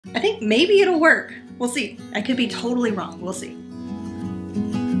I think maybe it'll work. We'll see. I could be totally wrong. We'll see.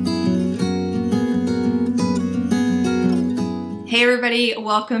 Hey everybody,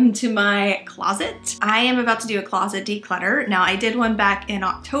 welcome to my closet. I am about to do a closet declutter. Now I did one back in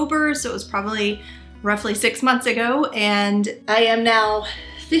October, so it was probably roughly 6 months ago, and I am now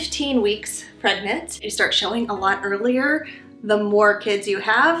 15 weeks pregnant. You start showing a lot earlier the more kids you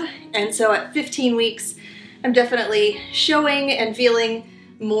have, and so at 15 weeks I'm definitely showing and feeling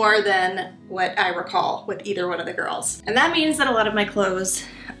more than what I recall with either one of the girls. And that means that a lot of my clothes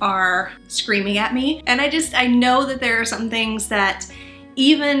are screaming at me. And I know that there are some things that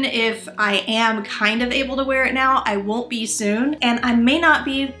even if I am kind of able to wear it now, I won't be soon. And I may not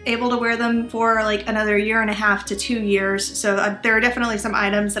be able to wear them for like another 1.5 to 2 years. So there are definitely some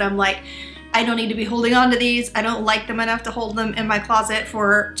items that I'm like, I don't need to be holding on to these. I don't like them enough to hold them in my closet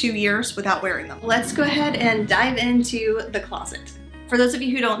for 2 years without wearing them. Let's go ahead and dive into the closet. For those of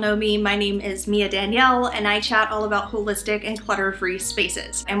you who don't know me, my name is Mia Danielle, and I chat all about holistic and clutter-free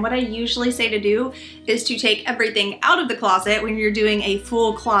spaces. And what I usually say to do is to take everything out of the closet when you're doing a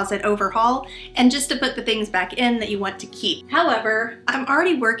full closet overhaul, and just to put the things back in that you want to keep. However, I'm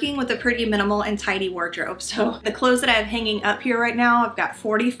already working with a pretty minimal and tidy wardrobe. So the clothes that I have hanging up here right now, I've got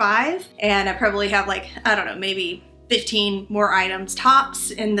 45, and I probably have like, I don't know, maybe 15 more items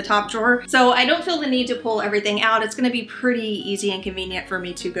tops in the top drawer. So I don't feel the need to pull everything out. It's gonna be pretty easy and convenient for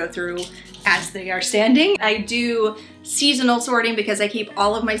me to go through as they are standing. I do seasonal sorting because I keep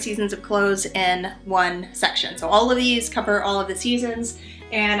all of my seasons of clothes in one section. So all of these cover all of the seasons,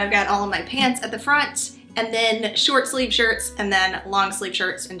 and I've got all of my pants at the front, and then short sleeve shirts, and then long sleeve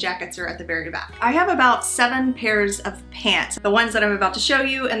shirts and jackets are at the very back. I have about 7 pairs of pants, the ones that I'm about to show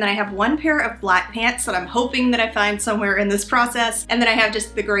you, and then I have 1 pair of black pants that I'm hoping that I find somewhere in this process, and then I have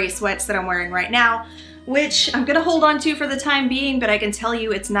just the gray sweats that I'm wearing right now, which I'm gonna hold on to for the time being, but I can tell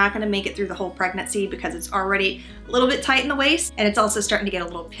you it's not gonna make it through the whole pregnancy because it's already a little bit tight in the waist, and it's also starting to get a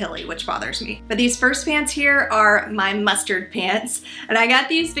little pilly, which bothers me. But these first pants here are my mustard pants, and I got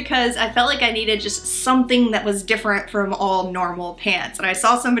these because I felt like I needed just something that was different from all normal pants. And I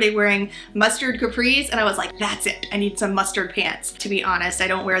saw somebody wearing mustard capris, and I was like, that's it, I need some mustard pants. To be honest, I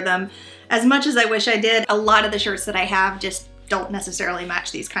don't wear them as much as I wish I did. A lot of the shirts that I have just don't necessarily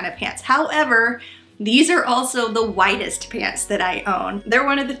match these kind of pants. However, these are also the widest pants that I own. They're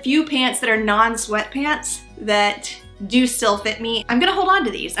one of the few pants that are non-sweat pants that do still fit me. I'm gonna hold on to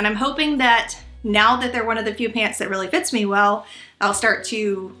these, and I'm hoping that now that they're one of the few pants that really fits me well, I'll start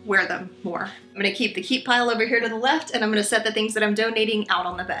to wear them more. I'm gonna keep the keep pile over here to the left, and I'm gonna set the things that I'm donating out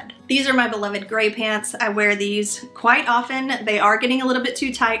on the bed. These are my beloved gray pants. I wear these quite often. They are getting a little bit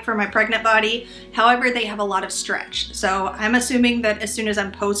too tight for my pregnant body. However, they have a lot of stretch. So I'm assuming that as soon as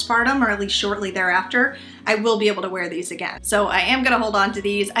I'm postpartum, or at least shortly thereafter, I will be able to wear these again. So I am gonna hold on to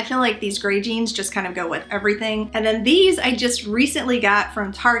these. I feel like these gray jeans just kind of go with everything. And then these I just recently got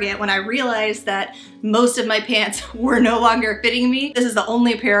from Target when I realized that most of my pants were no longer fitting me. This is the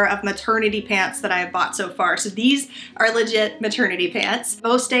only pair of maternity pants that I have bought so far. So these are legit maternity pants.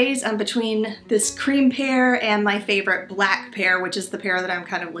 Most days I'm between this cream pair and my favorite black pair, which is the pair that I'm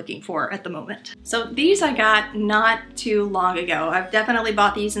kind of looking for at the moment. So these I got not too long ago. I've definitely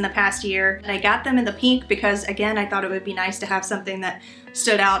bought these in the past year. I got them in the pink because, again, I thought it would be nice to have something that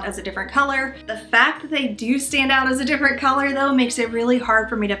stood out as a different color. The fact that they do stand out as a different color though makes it really hard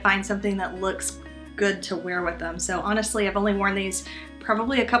for me to find something that looks good to wear with them. So honestly, I've only worn these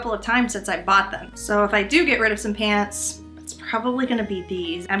probably a couple of times since I bought them. So if I do get rid of some pants, it's probably gonna be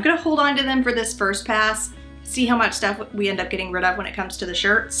these. I'm gonna hold on to them for this first pass, see how much stuff we end up getting rid of when it comes to the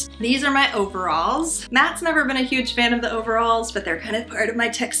shirts. These are my overalls. Matt's never been a huge fan of the overalls, but they're kind of part of my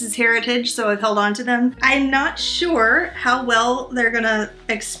Texas heritage, so I've held on to them. I'm not sure how well they're gonna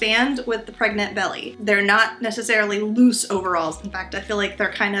expand with the pregnant belly. They're not necessarily loose overalls. In fact, I feel like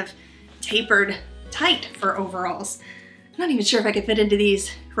they're kind of tapered tight for overalls. I'm not even sure if I could fit into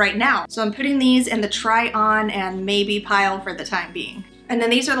these right now. So I'm putting these in the try on and maybe pile for the time being. And then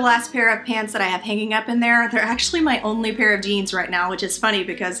these are the last pair of pants that I have hanging up in there. They're actually my only pair of jeans right now, which is funny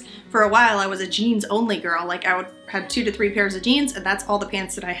because for a while I was a jeans only girl. Like I would have 2 to 3 pairs of jeans and that's all the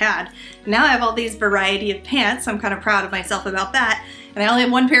pants that I had. Now I have all these variety of pants. I'm kind of proud of myself about that. And I only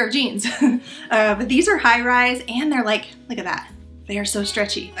have 1 pair of jeans. But these are high rise and they're like, look at that. They are so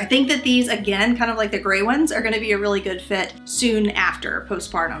stretchy. I think that these, again, kind of like the gray ones, are gonna be a really good fit soon after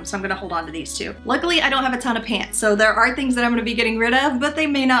postpartum, so I'm gonna hold on to these two. Luckily, I don't have a ton of pants, so there are things that I'm gonna be getting rid of, but they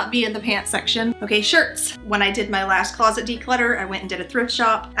may not be in the pants section. Okay, shirts. When I did my last closet declutter, I went and did a thrift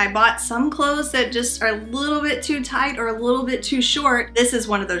shop. I bought some clothes that just are a little bit too tight or a little bit too short. This is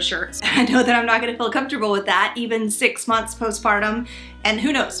one of those shirts. I know that I'm not gonna feel comfortable with that, even 6 months postpartum, and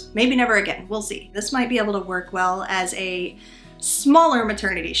who knows, maybe never again, we'll see. This might be able to work well as a smaller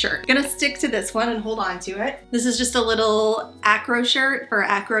maternity shirt. I'm gonna stick to this one and hold on to it. This is just a little acro shirt for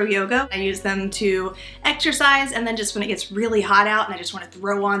acro yoga. I use them to exercise, and then just when it gets really hot out and I just want to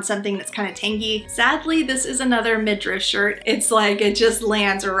throw on something that's kind of tangy. Sadly, this is another midriff shirt. It's like it just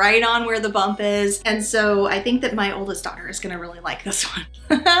lands right on where the bump is. And so I think that my oldest daughter is gonna really like this one.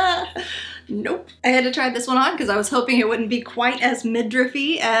 Nope. I had to try this one on because I was hoping it wouldn't be quite as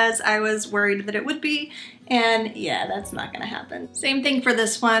midriffy as I was worried that it would be. And yeah, that's not gonna happen. Same thing for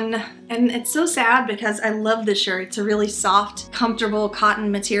this one. And it's so sad because I love this shirt. It's a really soft, comfortable cotton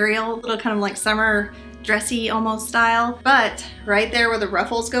material, a little kind of like summer dressy almost style. But right there where the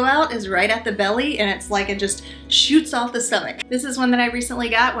ruffles go out is right at the belly, and it's like it just shoots off the stomach. This is one that I recently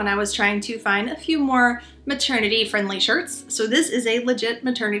got when I was trying to find a few more maternity friendly shirts. So this is a legit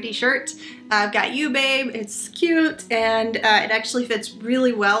maternity shirt. I've got you, babe. It's cute, and it actually fits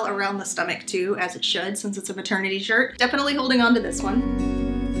really well around the stomach too, as it should, since it's a maternity shirt. Definitely holding on to this one.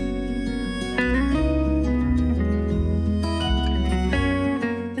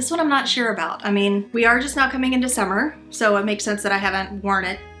 This one I'm not sure about. I mean, we are just now coming into summer, so it makes sense that I haven't worn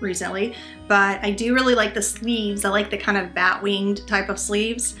it recently, but I do really like the sleeves. I like the kind of bat-winged type of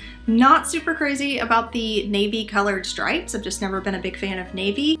sleeves. Not super crazy about the navy colored stripes. I've just never been a big fan of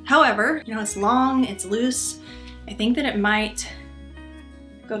navy. However, you know, it's long, it's loose. I think that it might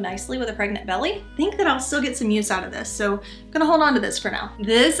go nicely with a pregnant belly. I think that I'll still get some use out of this, so I'm gonna hold on to this for now.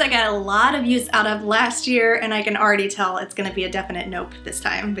 This I got a lot of use out of last year, and I can already tell it's gonna be a definite nope this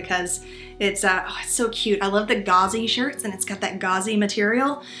time because it's so cute. I love the gauzy shirts, and it's got that gauzy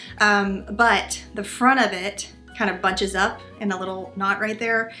material, but the front of it kind of bunches up in a little knot right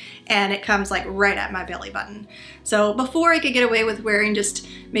there, and it comes like right at my belly button. So before I could get away with wearing just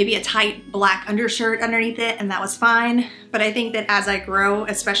maybe a tight black undershirt underneath it, and that was fine. But I think that as I grow,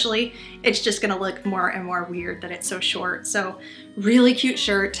 especially, it's just gonna look more and more weird that it's so short. So really cute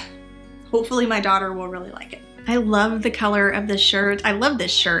shirt. Hopefully my daughter will really like it. I love the color of this shirt. I love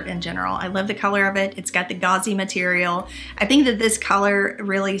this shirt in general. I love the color of it. It's got the gauzy material. I think that this color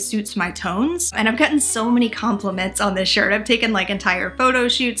really suits my tones, and I've gotten so many compliments on this shirt. I've taken like entire photo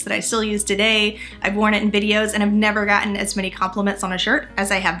shoots that I still use today. I've worn it in videos, and I've never gotten as many compliments on a shirt as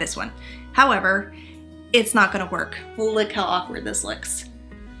I have this one. However, it's not gonna work. Look how awkward this looks.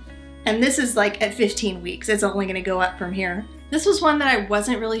 And this is like at 15 weeks. It's only gonna go up from here. This was one that I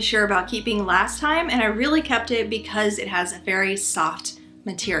wasn't really sure about keeping last time, and I really kept it because it has a very soft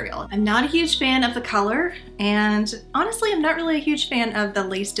material. I'm not a huge fan of the color, and honestly, I'm not really a huge fan of the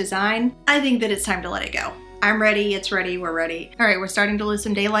lace design. I think that it's time to let it go. I'm ready, it's ready, we're ready. All right, we're starting to lose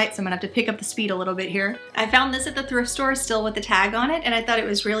some daylight, so I'm gonna have to pick up the speed a little bit here. I found this at the thrift store still with the tag on it, and I thought it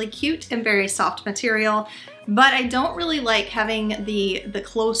was really cute and very soft material. But I don't really like having the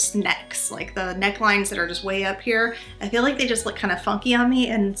close necks, like the necklines that are just way up here. I feel like they just look kind of funky on me,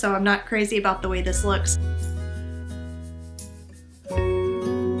 and so I'm not crazy about the way this looks.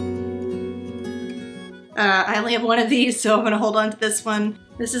 I only have one of these, so I'm gonna hold on to this one.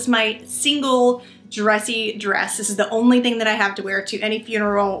 This is my single dressy dress. This is the only thing that I have to wear to any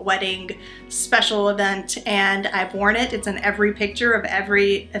funeral, wedding, special event, and I've worn it. It's in every picture of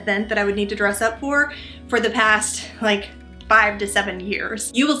every event that I would need to dress up for the past like 5 to 7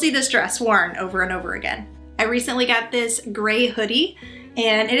 years. You will see this dress worn over and over again. I recently got this gray hoodie,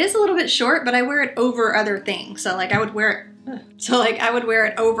 and it is a little bit short, but I wear it over other things. So like I would wear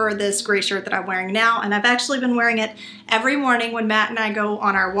it over this gray shirt that I'm wearing now, and I've actually been wearing it every morning when Matt and I go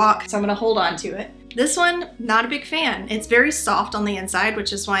on our walk, so I'm gonna hold on to it. This one, not a big fan. It's very soft on the inside,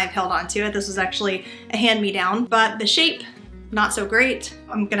 which is why I've held on to it. This was actually a hand-me-down, but the shape, not so great.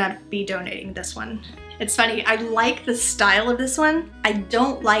 I'm gonna be donating this one. It's funny, I like the style of this one. I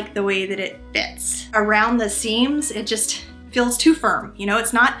don't like the way that it fits. Around the seams, it just feels too firm. You know,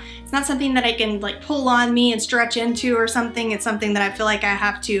 it's not something that I can like pull on me and stretch into or something. It's something that I feel like I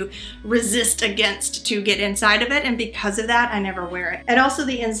have to resist against to get inside of it, and because of that, I never wear it. And also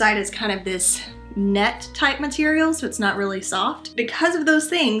the inside is kind of this net type material, so it's not really soft. Because of those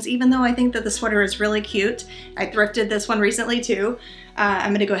things, even though I think that the sweater is really cute, I thrifted this one recently too,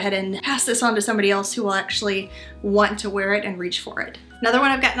 I'm gonna go ahead and pass this on to somebody else who will actually want to wear it and reach for it. Another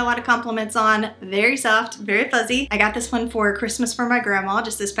one I've gotten a lot of compliments on, very soft, very fuzzy. I got this one for Christmas for my grandma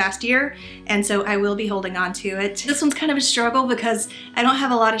just this past year, and so I will be holding on to it. This one's kind of a struggle because I don't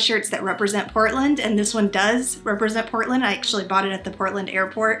have a lot of shirts that represent Portland, and this one does represent Portland. I actually bought it at the Portland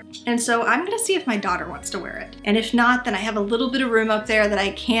airport, and so I'm gonna see if my daughter wants to wear it. And if not, then I have a little bit of room up there that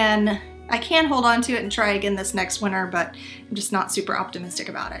I can hold on to it and try again this next winter, but I'm just not super optimistic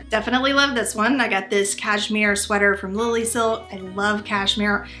about it. Definitely love this one. I got this cashmere sweater from Lily Silk. I love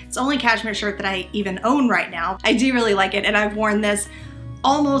cashmere. It's the only cashmere shirt that I even own right now. I do really like it, and I've worn this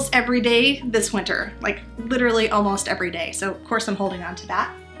almost every day this winter, like literally almost every day. So of course I'm holding on to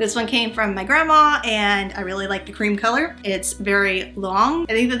that. This one came from my grandma, and I really like the cream color. It's very long.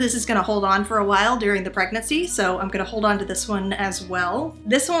 I think that this is gonna hold on for a while during the pregnancy, so I'm gonna hold on to this one as well.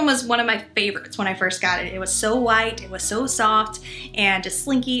 This one was one of my favorites when I first got it. It was so white, it was so soft, and just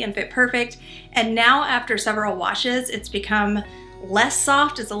slinky and fit perfect. And now after several washes, it's become less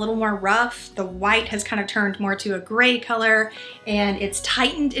soft, it's a little more rough. The white has kind of turned more to a gray color, and it's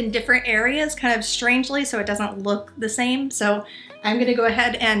tightened in different areas kind of strangely, so it doesn't look the same. So I'm gonna go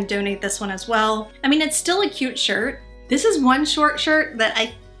ahead and donate this one as well. I mean, it's still a cute shirt. This is one short shirt that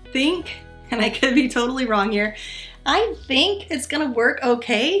I think, and I could be totally wrong here, I think it's gonna work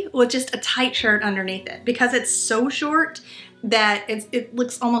okay with just a tight shirt underneath it because it's so short that it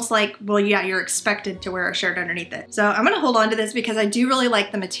looks almost like, well, yeah, you're expected to wear a shirt underneath it. So I'm gonna hold on to this because I do really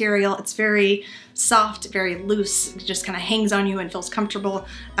like the material. It's very soft, very loose. It just kind of hangs on you and feels comfortable.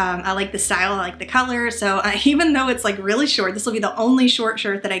 I like the style, I like the color. So even though it's like really short, this will be the only short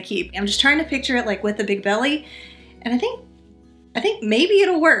shirt that I keep. I'm just trying to picture it like with a big belly, and I think maybe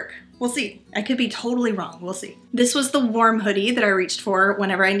it'll work. We'll see. I could be totally wrong. We'll see. This was the warm hoodie that I reached for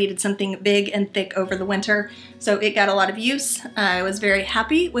whenever I needed something big and thick over the winter. So it got a lot of use. I was very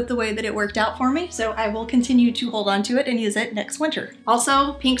happy with the way that it worked out for me. So I will continue to hold on to it and use it next winter.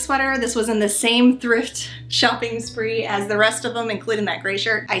 Also, pink sweater. This was in the same thrift shopping spree as the rest of them, including that gray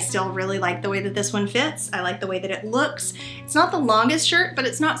shirt. I still really like the way that this one fits. I like the way that it looks. It's not the longest shirt, but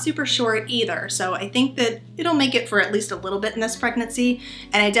it's not super short either. So I think that it'll make it for at least a little bit in this pregnancy.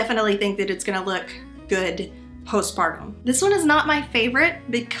 And I definitely think that it's gonna look good postpartum. This one is not my favorite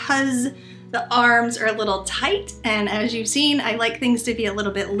because the arms are a little tight, and as you've seen, I like things to be a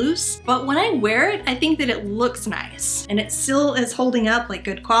little bit loose, but when I wear it, I think that it looks nice, and it still is holding up, like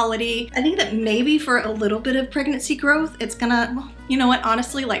good quality. I think that maybe for a little bit of pregnancy growth, it's gonna, well, you know what,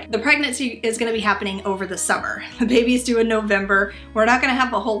 honestly, like the pregnancy is gonna be happening over the summer. The baby's due in November. We're not gonna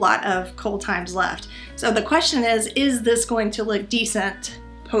have a whole lot of cold times left. So the question is this going to look decent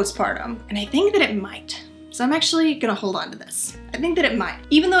postpartum? And I think that it might. So I'm actually gonna hold on to this. I think that it might.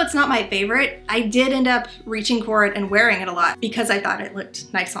 Even though it's not my favorite, I did end up reaching for it and wearing it a lot because I thought it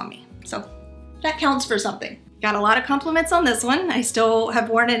looked nice on me. So that counts for something. Got a lot of compliments on this one. I still have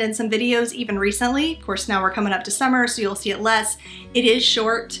worn it in some videos even recently. Of course, now we're coming up to summer, so you'll see it less. It is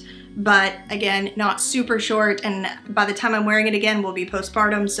short, but again, not super short. And by the time I'm wearing it again, we'll be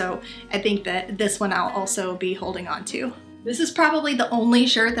postpartum. So I think that this one I'll also be holding on to. This is probably the only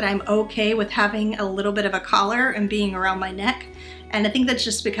shirt that I'm okay with having a little bit of a collar and being around my neck. And I think that's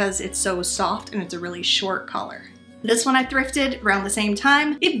just because it's so soft and it's a really short collar. This one I thrifted around the same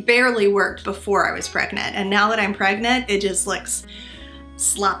time. It barely worked before I was pregnant. And now that I'm pregnant, it just looks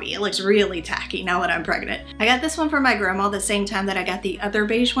sloppy. It looks really tacky now that I'm pregnant. I got this one for my grandma the same time that I got the other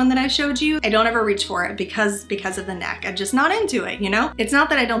beige one that I showed you. I don't ever reach for it because of the neck. I'm just not into it, you know? It's not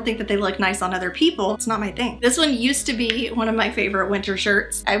that I don't think that they look nice on other people. It's not my thing. This one used to be one of my favorite winter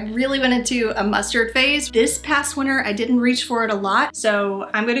shirts. I really went into a mustard phase. This past winter, I didn't reach for it a lot. So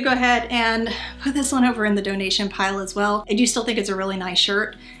I'm gonna go ahead and put this one over in the donation pile as well. I do still think it's a really nice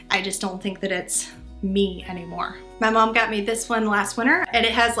shirt. I just don't think that it's me anymore. My mom got me this one last winter, and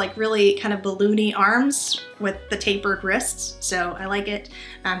it has like really kind of balloony arms with the tapered wrists, so I like it.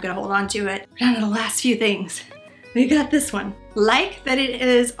 I'm gonna hold on to it. Down to the last few things. We got this one. Like that it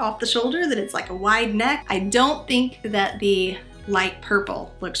is off the shoulder, that it's like a wide neck. I don't think that the light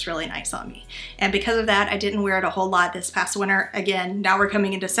purple looks really nice on me. And because of that, I didn't wear it a whole lot this past winter. Again, now we're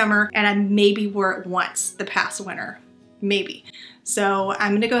coming into summer, and I maybe wore it once the past winter, maybe. So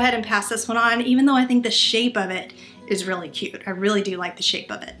I'm gonna go ahead and pass this one on, even though I think the shape of it is really cute. I really do like the shape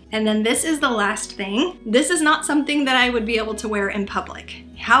of it. And then this is the last thing. This is not something that I would be able to wear in public.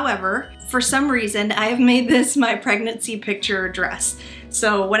 However, for some reason, I have made this my pregnancy picture dress.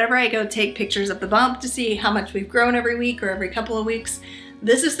 So whenever I go take pictures of the bump to see how much we've grown every week or every couple of weeks,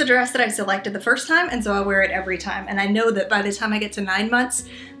 this is the dress that I selected the first time, and so I wear it every time. And I know that by the time I get to 9 months,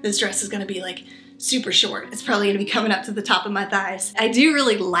 this dress is gonna be like super short. It's probably gonna be coming up to the top of my thighs. I do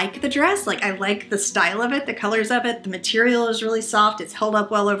really like the dress. Like, I like the style of it, the colors of it. The material is really soft. It's held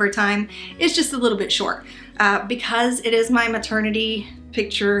up well over time. It's just a little bit short. Because it is my maternity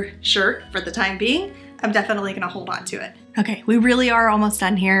picture shirt for the time being, I'm definitely gonna hold on to it. Okay, we really are almost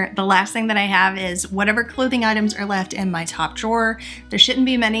done here. The last thing that I have is whatever clothing items are left in my top drawer. There shouldn't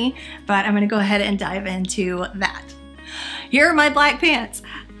be many, but I'm gonna go ahead and dive into that. Here are my black pants.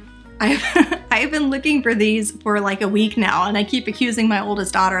 I've been looking for these for like a week now, and I keep accusing my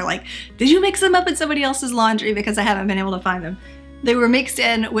oldest daughter, like, did you mix them up in somebody else's laundry? Because I haven't been able to find them. They were mixed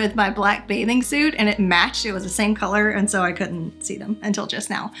in with my black bathing suit and it matched. It was the same color, and so I couldn't see them until just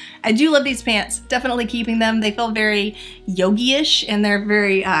now. I do love these pants, definitely keeping them. They feel very yogi-ish and they're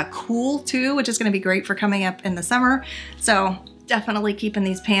very cool too, which is gonna be great for coming up in the summer. So definitely keeping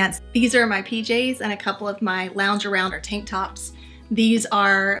these pants. These are my PJs and a couple of my lounge around or tank tops. These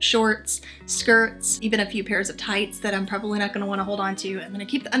are shorts, skirts, even a few pairs of tights that I'm probably not gonna wanna hold on to. I'm gonna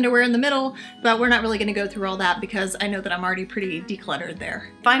keep the underwear in the middle, but we're not really gonna go through all that because I know that I'm already pretty decluttered there.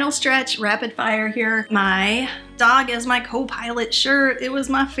 Final stretch, rapid fire here. My dog is my co-pilot shirt. It was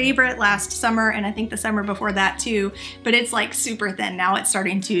my favorite last summer, and I think the summer before that too, but it's like super thin now. It's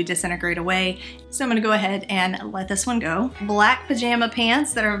starting to disintegrate away. So I'm gonna go ahead and let this one go. Black pajama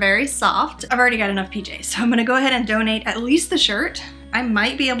pants that are very soft. I've already got enough PJs, so I'm gonna go ahead and donate at least the shirt. I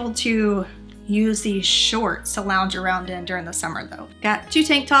might be able to use these shorts to lounge around in during the summer though. Got 2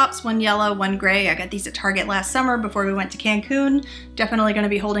 tank tops, 1 yellow, 1 gray. I got these at Target last summer before we went to Cancun. Definitely gonna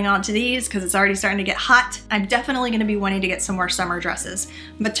be holding on to these because it's already starting to get hot. I'm definitely gonna be wanting to get some more summer dresses.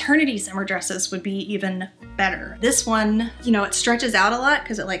 Maternity summer dresses would be even better. This one, you know, it stretches out a lot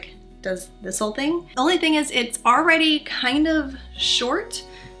because it like does this whole thing. The only thing is it's already kind of short.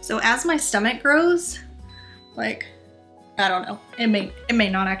 So as my stomach grows, like, I don't know, it may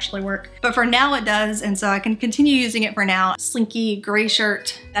not actually work. But for now it does, and so I can continue using it for now. Slinky gray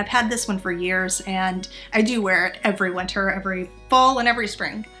shirt. I've had this one for years and I do wear it every winter, every fall, and every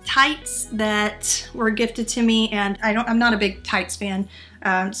spring. Tights that were gifted to me, and I'm not a big tights fan. So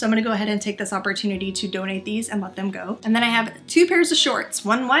I'm gonna go ahead and take this opportunity to donate these and let them go. And then I have 2 pairs of shorts,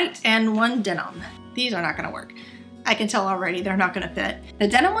 1 white and 1 denim. These are not gonna work. I can tell already they're not gonna fit. The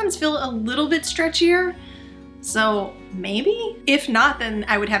denim ones feel a little bit stretchier, so maybe? If not, then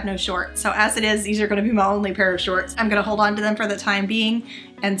I would have no shorts. So as it is, these are gonna be my only pair of shorts. I'm gonna hold on to them for the time being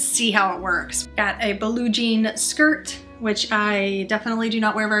and see how it works. Got a blue jean skirt, which I definitely do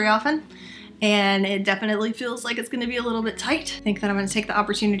not wear very often. And it definitely feels like it's gonna be a little bit tight. I think that I'm gonna take the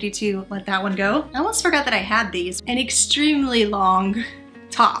opportunity to let that one go. I almost forgot that I had these. An extremely long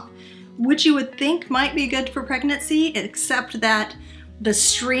top, which you would think might be good for pregnancy, except that the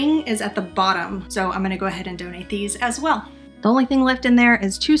string is at the bottom. So I'm gonna go ahead and donate these as well. The only thing left in there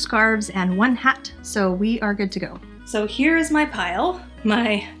is 2 scarves and 1 hat, so we are good to go. So here is my pile,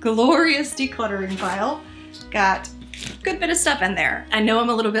 my glorious decluttering pile. Got a good bit of stuff in there. I know I'm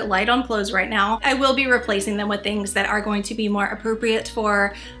a little bit light on clothes right now. I will be replacing them with things that are going to be more appropriate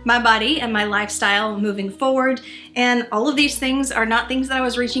for my body and my lifestyle moving forward. And all of these things are not things that I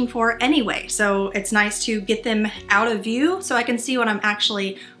was reaching for anyway. So it's nice to get them out of view so I can see what I'm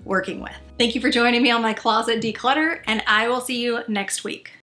actually working with. Thank you for joining me on my closet declutter, and I will see you next week.